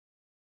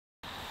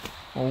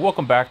Well,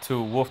 welcome back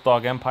to Wolf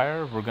Dog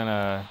Empire. We're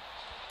gonna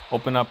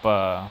open up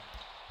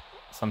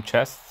some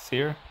chests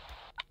here.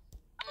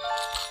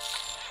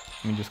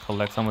 Let me just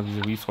collect some of these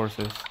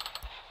resources.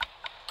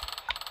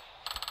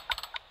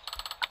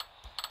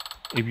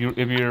 If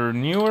you're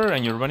newer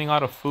and you're running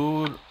out of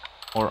food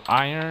or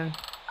iron,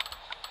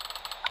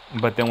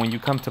 but then when you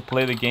come to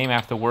play the game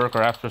after work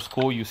or after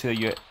school, you see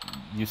that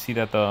you see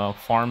that the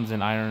farms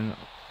and iron,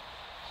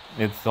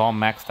 it's all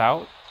maxed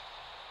out.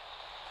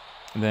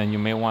 Then you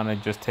may want to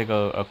just take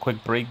a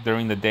quick break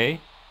during the day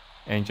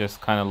and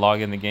just kind of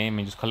log in the game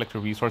and just collect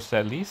your resources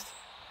at least.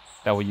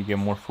 That way you get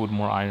more food,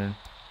 more iron.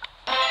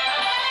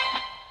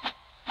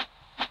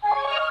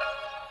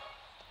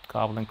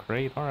 Goblin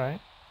crate,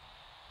 alright.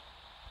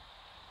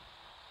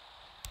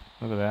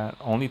 Look at that.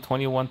 Only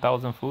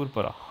 21,000 food,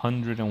 but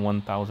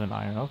 101,000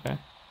 iron. Okay.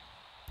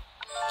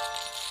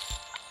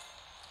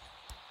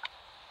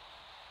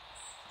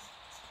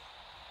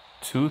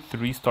 Two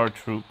 3-star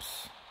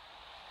troops.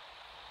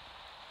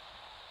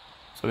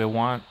 So they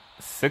want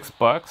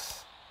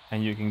 $6,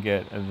 and you can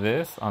get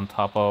this on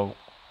top of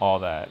all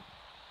that.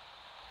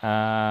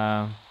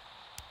 I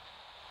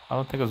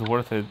don't think it's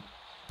worth it.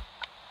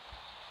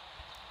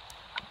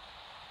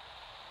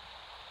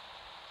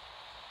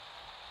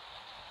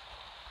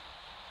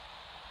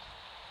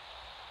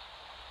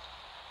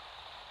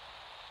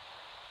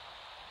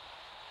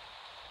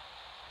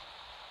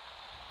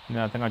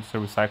 Yeah, I think I'll just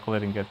recycle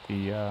it and get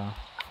the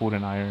food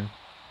and iron.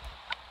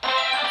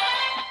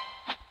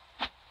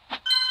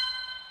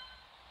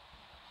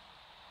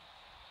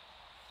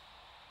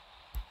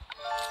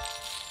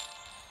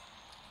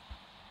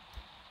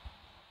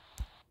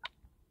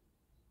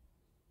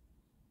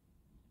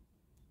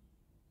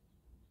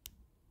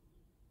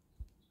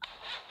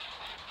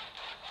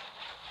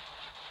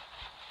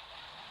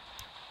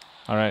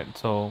 Alright,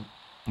 so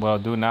what I'll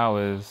do now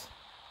is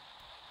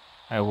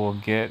I will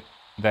get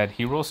that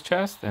hero's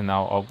chest, and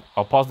I'll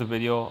pause the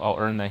video. I'll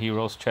earn the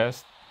hero's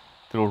chest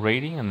through a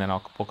rating, and then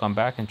we'll come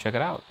back and check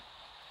it out.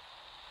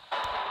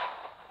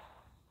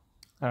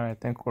 Alright, I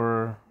think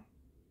we're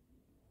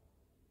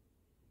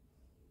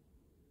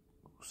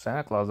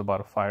Santa Claus about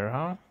to fire,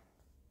 huh?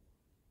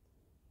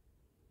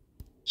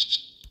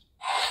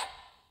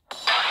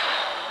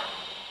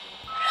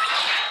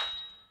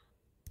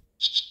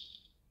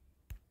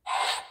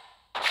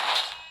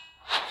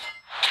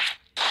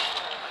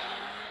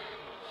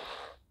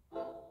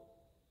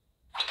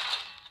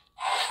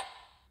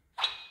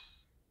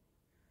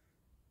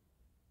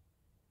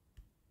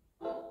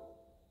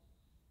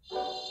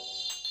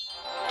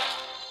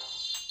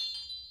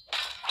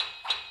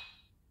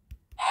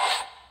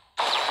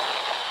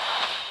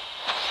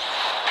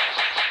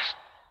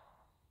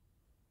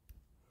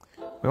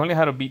 We only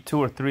had to beat 2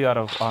 or 3 out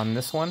of on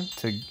this one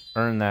to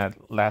earn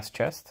that last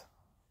chest.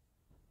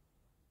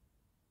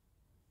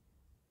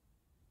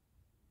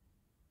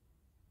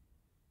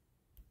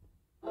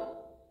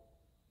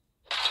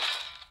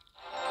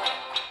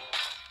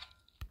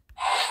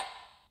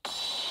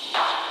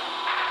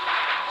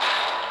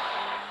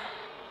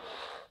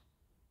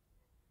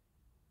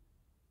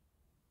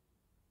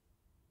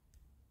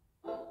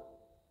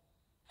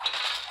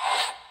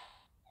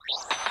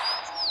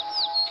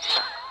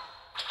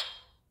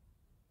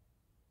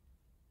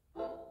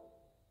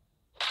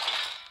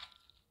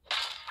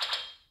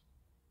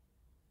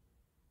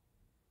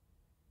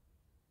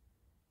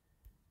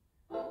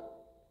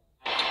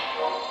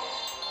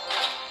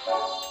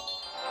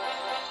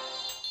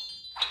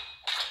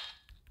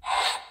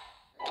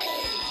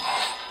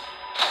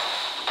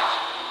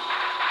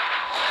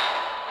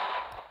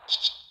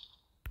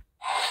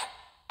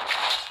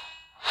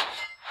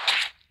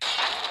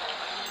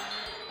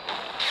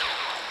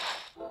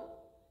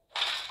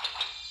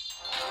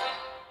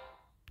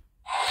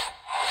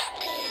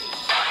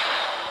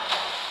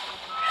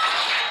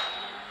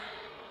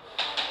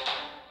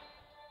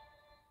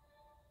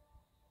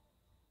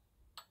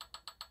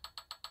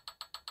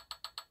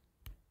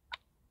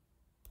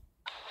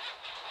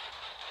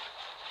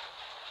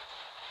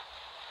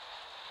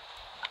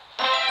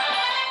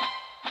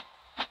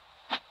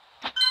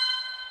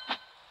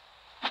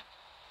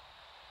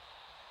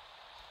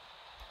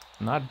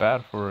 Not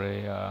bad for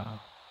a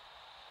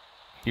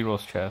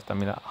hero's chest. I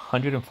mean,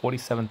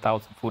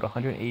 147,000 food,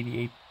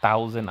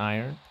 188,000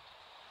 iron.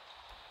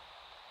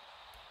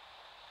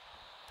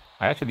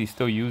 I actually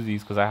still use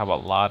these because I have a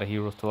lot of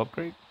heroes to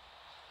upgrade.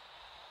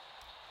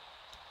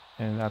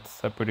 And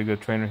that's a pretty good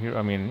trainer here.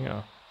 I mean, you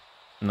know,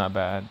 not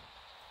bad.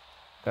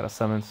 Got a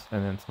summons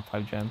and then some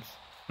 5 gems.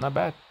 Not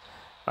bad.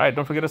 Alright,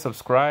 don't forget to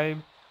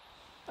subscribe.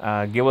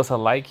 Give us a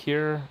like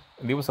here.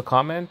 Leave us a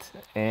comment.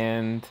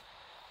 And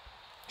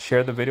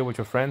share the video with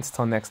your friends.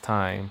 Till next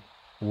time,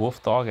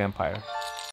 Wolf Dog Empire.